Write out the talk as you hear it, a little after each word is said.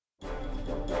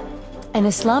An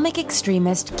Islamic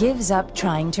extremist gives up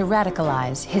trying to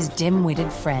radicalize his dim-witted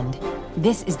friend.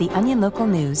 This is the Onion Local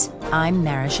News. I'm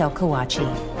Marichelle Kawachi.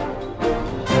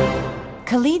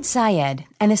 Khalid Syed,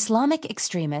 an Islamic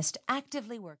extremist actively working